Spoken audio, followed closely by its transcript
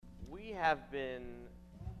we have been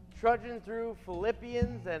trudging through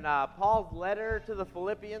Philippians and Paul's letter to the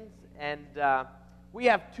Philippians, and we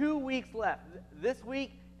have 2 weeks left, this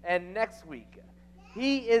week and next week.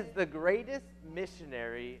 He is the greatest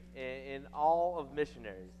missionary in all of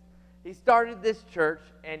missionaries. He started this church,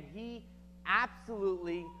 and he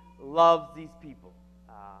absolutely loves these people.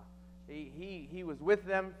 He was with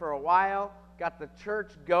them for a while, got the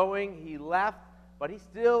church going, he left, but he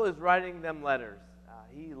still is writing them letters.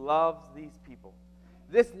 He loves these people.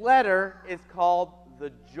 This letter is called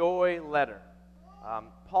the Joy Letter.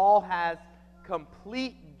 Paul has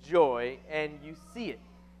complete joy, and you see it.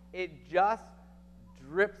 It just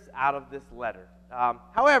drips out of this letter.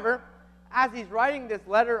 However, as he's writing this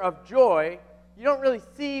letter of joy, you don't really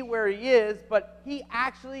see where he is, but he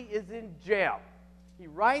actually is in jail. He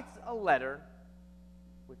writes a letter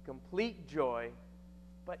with complete joy,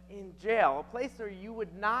 but in jail, a place where you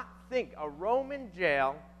would not think, a Roman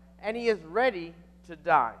jail, and he is ready to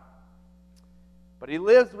die. But he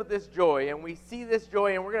lives with this joy, and we see this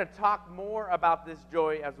joy, and we're going to talk more about this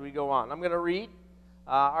joy as we go on. I'm going to read.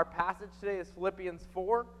 Our passage today is Philippians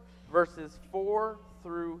 4, verses 4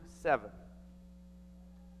 through 7.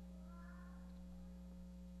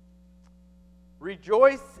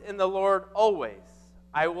 Rejoice in the Lord always.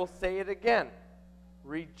 I will say it again.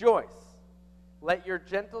 Rejoice. Let your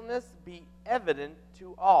gentleness be evident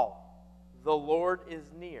to all. The Lord is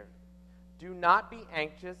near. Do not be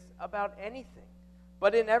anxious about anything,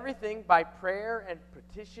 but in everything by prayer and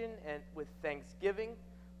petition and with thanksgiving,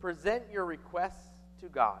 present your requests to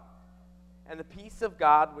God. And the peace of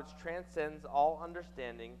God, which transcends all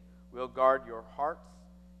understanding, will guard your hearts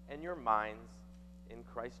and your minds in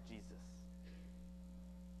Christ Jesus.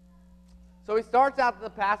 So he starts out the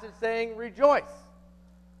passage saying, rejoice.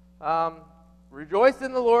 Rejoice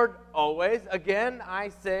in the Lord always. Again, I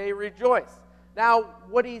say rejoice. Now,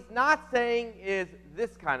 what he's not saying is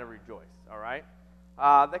this kind of rejoice, all right?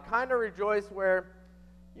 The kind of rejoice where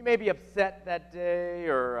you may be upset that day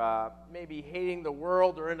or maybe hating the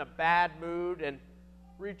world or in a bad mood, and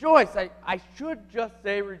rejoice. I should just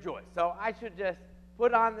say rejoice. So I should just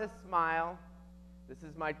put on this smile. This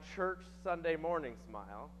is my church Sunday morning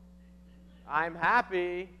smile. I'm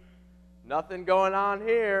happy. Nothing going on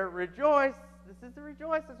here. Rejoice. This is the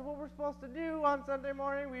rejoice. That's what we're supposed to do on Sunday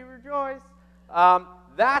morning. We rejoice.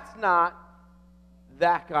 That's not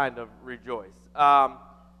that kind of rejoice.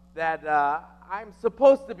 That I'm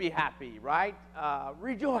supposed to be happy, right?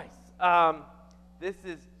 Rejoice. This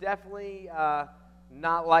is definitely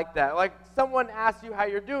not like that. Like someone asks you how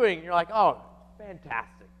you're doing, and you're like, oh,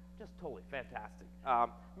 fantastic. Just totally fantastic.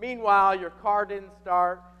 Meanwhile, your car didn't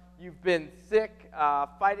start. You've been sick,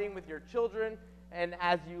 fighting with your children, and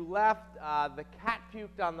as you left, the cat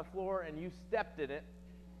puked on the floor and you stepped in it.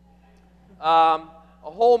 A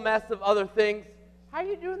whole mess of other things. How are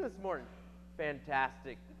you doing this morning?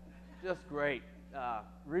 Fantastic. Just great.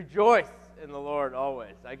 Rejoice in the Lord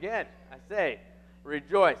always. Again, I say,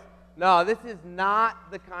 rejoice. No, this is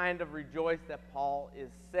not the kind of rejoice that Paul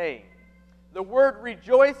is saying. The word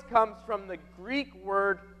rejoice comes from the Greek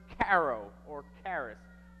word charo, or charis,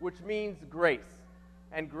 which means grace.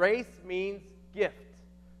 And grace means gift.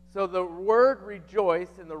 So the word rejoice,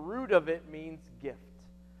 and the root of it means gift.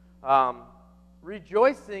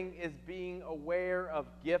 Rejoicing is being aware of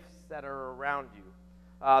gifts that are around you.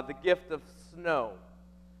 The gift of snow,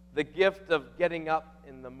 the gift of getting up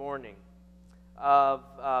in the morning, of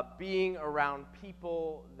being around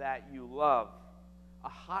people that you love. A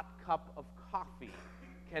hot cup of coffee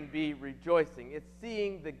can be rejoicing. It's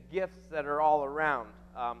seeing the gifts that are all around.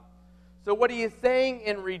 So what he is saying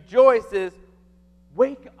in rejoice is,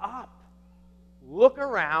 wake up, look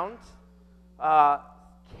around.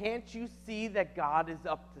 Can't you see that God is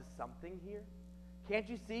up to something here? Can't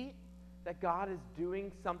you see that God is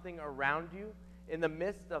doing something around you in the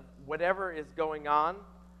midst of whatever is going on?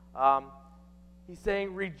 He's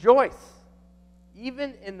saying, rejoice.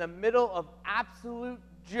 Even in the middle of absolute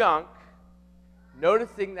junk,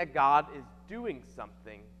 noticing that God is doing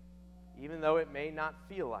something, even though it may not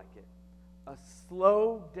feel like it.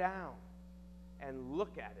 Slow down and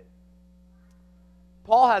look at it.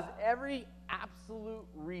 Paul has every absolute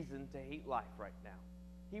reason to hate life right now.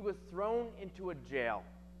 He was thrown into a jail.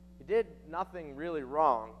 He did nothing really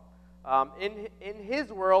wrong. In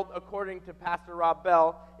his world, according to Pastor Rob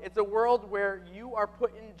Bell, it's a world where you are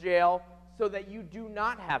put in jail so that you do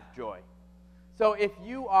not have joy. So if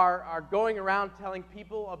you are going around telling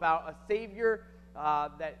people about a Savior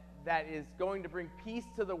that is going to bring peace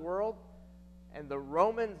to the world, and the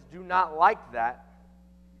Romans do not like that,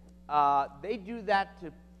 they do that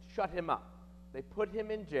to shut him up. They put him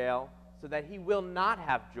in jail so that he will not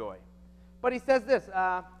have joy. But he says this,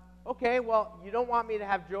 okay, well, you don't want me to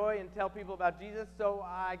have joy and tell people about Jesus, so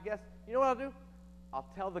I guess, you know what I'll do? I'll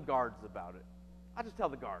tell the guards about it. I'll just tell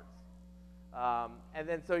the guards. And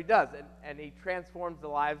then so he does, and he transforms the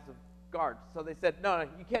lives of guards. So they said, no,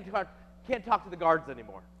 you can't talk to the guards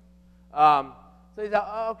anymore. So he said,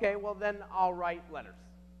 oh, okay, well then I'll write letters.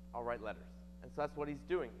 I'll write letters. And so that's what he's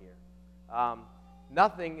doing here.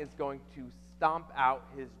 Nothing is going to stomp out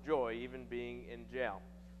his joy, even being in jail.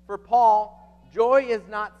 For Paul, joy is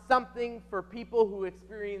not something for people who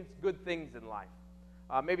experience good things in life.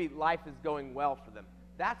 Maybe life is going well for them.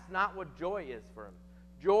 That's not what joy is for him.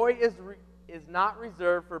 Joy is not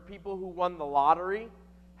reserved for people who won the lottery,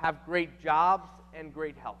 have great jobs, and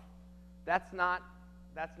great health. That's not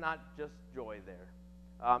just joy there.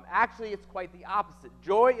 Actually, it's quite the opposite.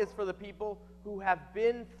 Joy is for the people who have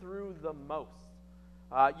been through the most.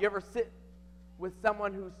 You ever sit with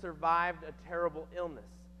someone who survived a terrible illness?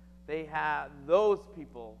 Those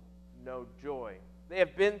people know joy. They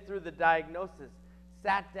have been through the diagnosis,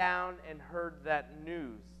 sat down and heard that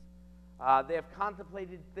news. They have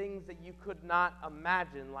contemplated things that you could not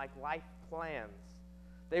imagine, like life plans.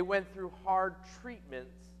 They went through hard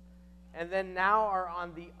treatments and then now are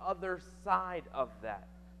on the other side of that.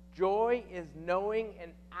 Joy is knowing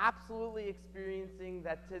and absolutely experiencing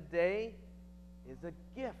that today is a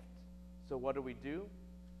gift. So what do?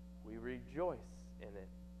 We rejoice in it.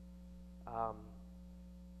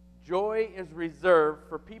 Joy is reserved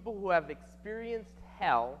for people who have experienced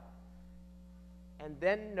hell and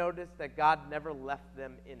then notice that God never left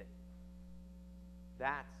them in it.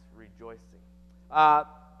 That's rejoicing. I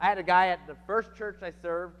had a guy at the first church I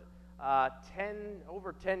served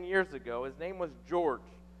over 10 years ago. His name was George.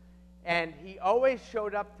 And he always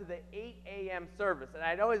showed up to the 8 a.m. service. And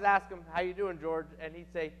I'd always ask him, how you doing, George? And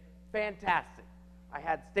he'd say, fantastic. I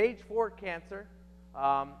had stage 4 cancer,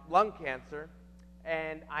 lung cancer,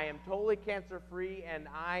 and I am totally cancer-free, and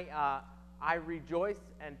I rejoice,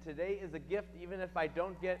 and today is a gift, even if I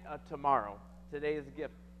don't get a tomorrow. Today is a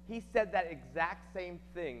gift. He said that exact same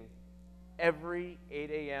thing every 8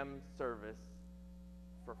 a.m. service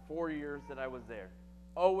for 4 years that I was there.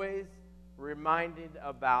 Always reminded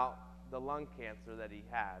about the lung cancer that he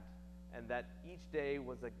had, and that each day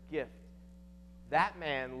was a gift. That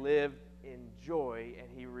man lived in joy, and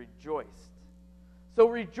he rejoiced. So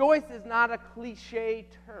rejoice is not a cliche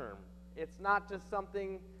term. It's not just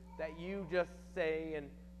something that you just say and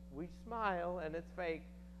we smile and it's fake.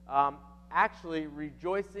 Actually,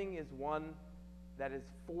 rejoicing is one that is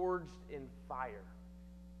forged in fire.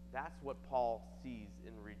 That's what Paul sees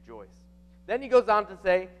in rejoice. Then he goes on to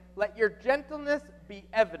say, let your gentleness be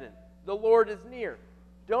evident. The Lord is near.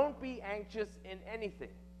 Don't be anxious in anything.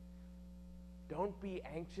 Don't be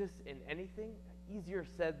anxious in anything? Easier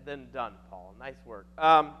said than done, Paul. Nice work.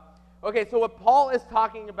 Okay, so what Paul is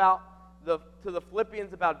talking about to the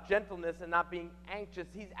Philippians about gentleness and not being anxious,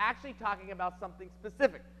 he's actually talking about something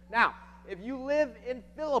specific. Now, if you live in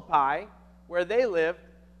Philippi, where they lived,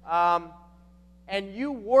 and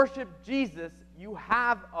you worship Jesus, you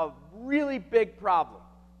have a really big problem,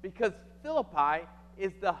 because Philippi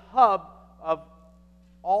is the hub of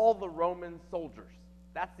all the Roman soldiers.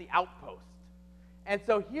 That's the outpost. And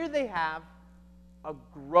so here they have a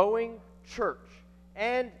growing church.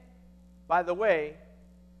 And, by the way,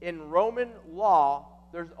 in Roman law,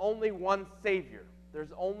 there's only one Savior.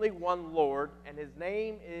 There's only one Lord, and his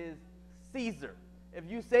name is Caesar. If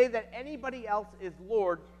you say that anybody else is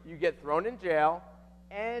Lord, you get thrown in jail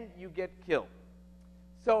and you get killed.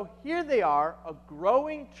 So here they are, a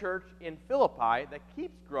growing church in Philippi that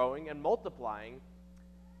keeps growing and multiplying.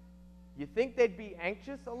 You think they'd be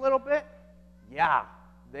anxious a little bit? Yeah,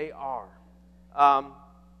 they are.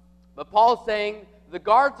 But Paul's saying the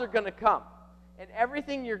guards are going to come, and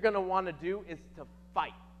everything you're going to want to do is to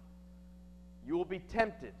fight. You will be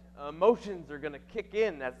tempted. Emotions are going to kick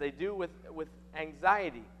in as they do with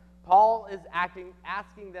anxiety. Paul is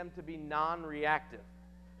asking them to be non-reactive.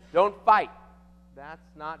 Don't fight. That's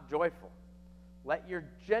not joyful. Let your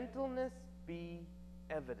gentleness be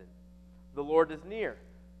evident. The Lord is near.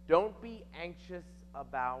 Don't be anxious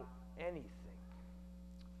about anything.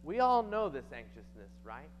 We all know this anxiousness,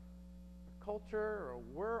 right? Our culture,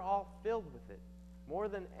 we're all filled with it more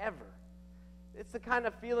than ever. It's the kind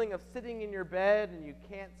of feeling of sitting in your bed and you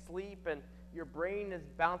can't sleep and your brain is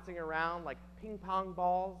bouncing around like ping pong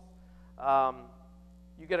balls.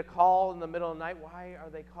 You get a call in the middle of the night. Why are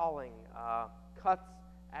they calling? Cuts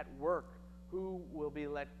at work. Who will be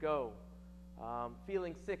let go?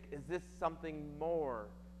 Feeling sick. Is this something more?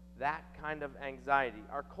 That kind of anxiety.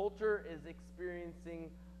 Our culture is experiencing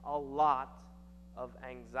a lot of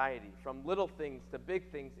anxiety. From little things to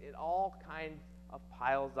big things, it all kind of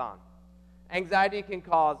piles on. Anxiety can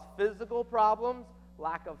cause physical problems,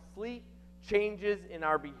 lack of sleep, changes in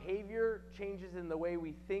our behavior, changes in the way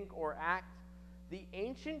we think or act. The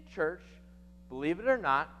ancient church, believe it or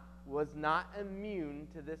not, was not immune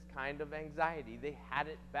to this kind of anxiety. They had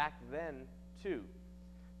it back then, too.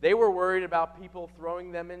 They were worried about people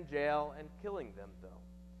throwing them in jail and killing them,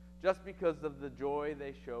 though, just because of the joy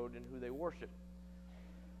they showed in who they worshiped.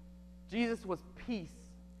 Jesus was peace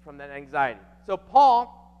from that anxiety. So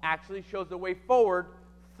Paul actually shows a way forward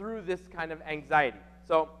through this kind of anxiety.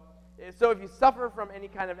 So if you suffer from any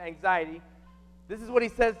kind of anxiety, this is what he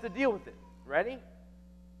says to deal with it. Ready?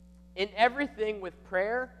 In everything with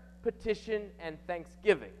prayer, petition, and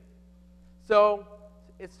thanksgiving. So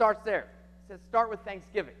it starts there. It says start with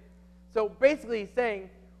thanksgiving. So basically he's saying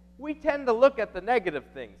we tend to look at the negative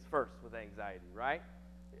things first with anxiety, right?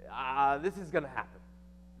 This is going to happen.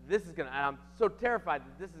 And I'm so terrified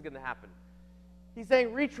that this is going to happen. He's saying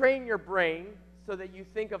retrain your brain so that you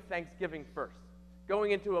think of thanksgiving first.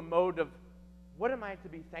 Going into a mode of, what am I to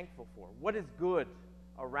be thankful for? What is good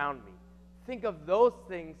around me? Think of those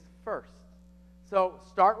things first. So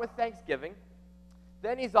start with thanksgiving.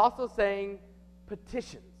 Then he's also saying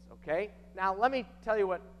petitions, okay? Now let me tell you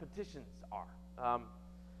what petitions are.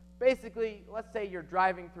 Basically, let's say you're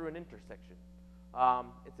driving through an intersection.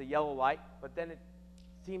 It's a yellow light, but then it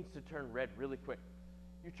seems to turn red really quick.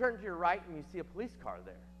 You turn to your right and you see a police car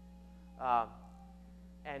there.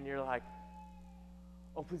 And you're like,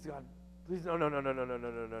 oh, please, God, please, no, please,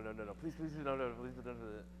 no, please, no.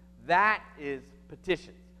 That is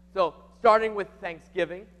petitions. So starting with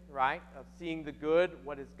thanksgiving, right, of seeing the good,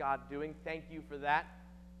 what is God doing, thank you for that.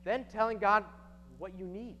 Then telling God what you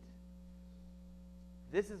need.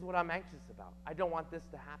 This is what I'm anxious about. I don't want this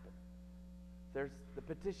to happen. There's the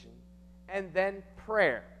petition. And then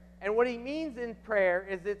prayer. And what he means in prayer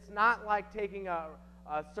is it's not like taking a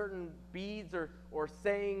certain beads or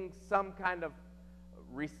saying some kind of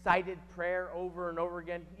recited prayer over and over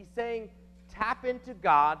again. He's saying tap into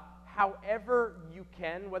God however you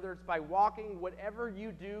can, whether it's by walking, whatever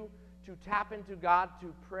you do to tap into God,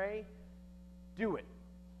 to pray, do it.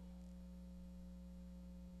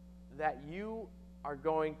 That you are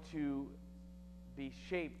going to be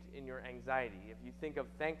shaped in your anxiety. If you think of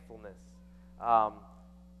thankfulness,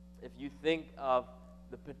 if you think of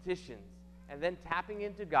the petitions, and then tapping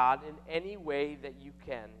into God in any way that you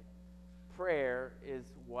can, prayer is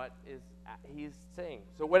what he's saying.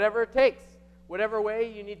 So whatever it takes, whatever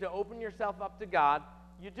way you need to open yourself up to God,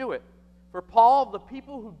 you do it. For Paul, the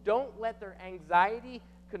people who don't let their anxiety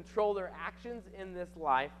control their actions in this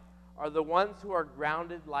life are the ones who are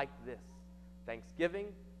grounded like this: thanksgiving,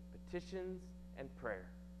 petitions, and prayer.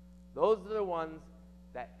 Those are the ones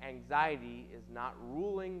that anxiety is not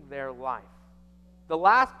ruling their life. The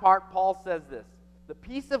last part, Paul says this: the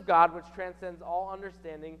peace of God, which transcends all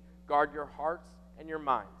understanding, guard your hearts and your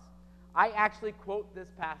minds. I actually quote this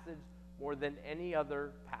passage more than any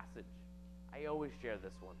other passage. I always share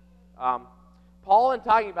this one. Paul, in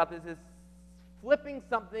talking about this, is flipping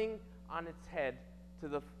something on its head to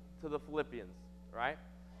the Philippians, right?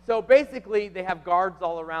 So basically, they have guards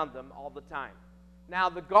all around them all the time. Now,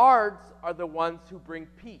 the guards are the ones who bring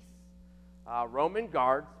peace. Roman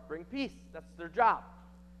guards bring peace. That's their job.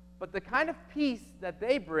 But the kind of peace that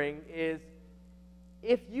they bring is,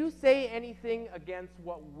 if you say anything against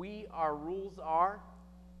what our rules are,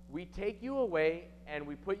 we take you away and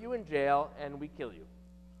we put you in jail and we kill you.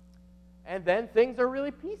 And then things are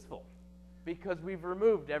really peaceful because we've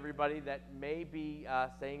removed everybody that may be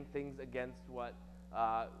saying things against what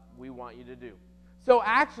we want you to do. So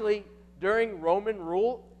actually, during Roman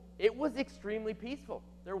rule, it was extremely peaceful.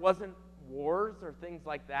 There wasn't wars or things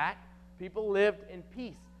like that. People lived in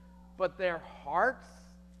peace. But their hearts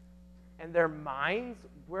and their minds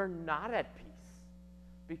were not at peace,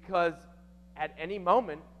 because at any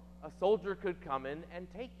moment, a soldier could come in and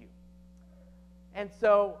take you. And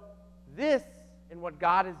so this, and what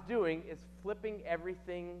God is doing, is flipping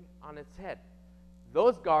everything on its head.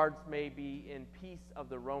 Those guards may be in peace of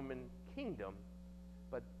the Roman kingdom,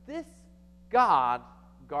 but this God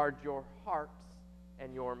guards your hearts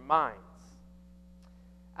and your minds.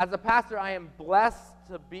 As a pastor, I am blessed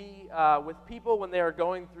to be with people when they are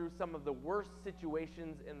going through some of the worst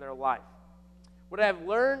situations in their life. What I've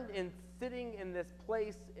learned in sitting in this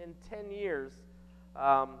place in 10 years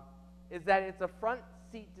is that it's a front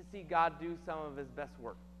seat to see God do some of his best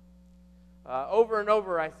work. Over and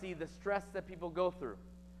over, I see the stress that people go through,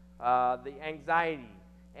 the anxiety,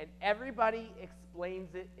 and everybody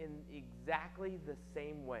explains it in exactly the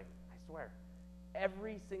same way. I swear.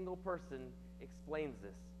 Every single person explains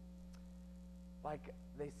this. Like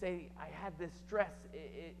they say, I had this stress,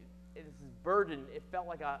 this burden. It felt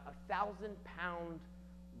like a 1,000-pound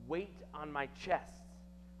weight on my chest.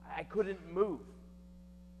 I couldn't move.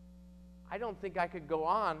 I don't think I could go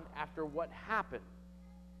on after what happened.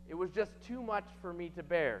 It was just too much for me to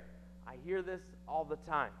bear. I hear this all the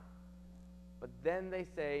time. But then they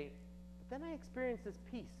say, but then I experienced this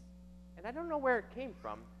peace. And I don't know where it came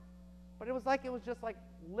from, but it was just like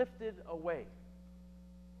lifted away.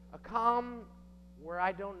 A calm where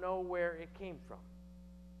I don't know where it came from.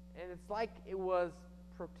 And it's like it was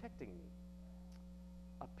protecting me.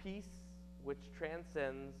 A peace which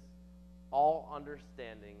transcends all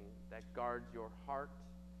understanding, that guards your heart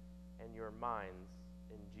and your minds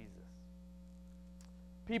in Jesus.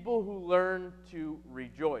 People who learn to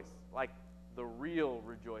rejoice, like the real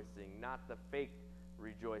rejoicing, not the fake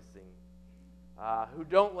rejoicing, who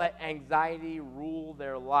don't let anxiety rule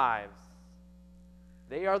their lives,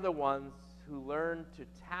 they are the ones who learn to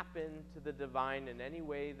tap into the divine in any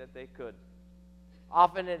way that they could.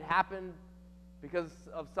 Often it happened because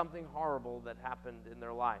of something horrible that happened in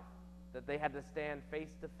their life that they had to stand face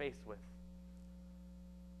to face with.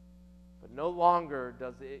 But no longer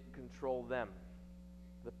does it control them.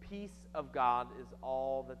 The peace of God is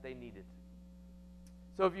all that they needed.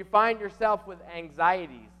 So if you find yourself with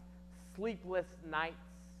anxieties, sleepless nights,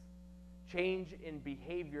 change in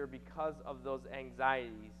behavior because of those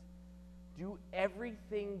anxieties, do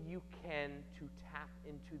everything you can to tap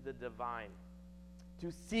into the divine,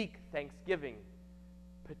 to seek thanksgiving,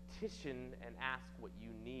 petition and ask what you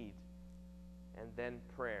need, and then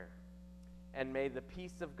prayer. And may the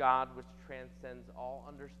peace of God, which transcends all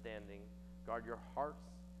understanding, guard your hearts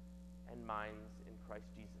and minds in Christ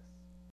Jesus.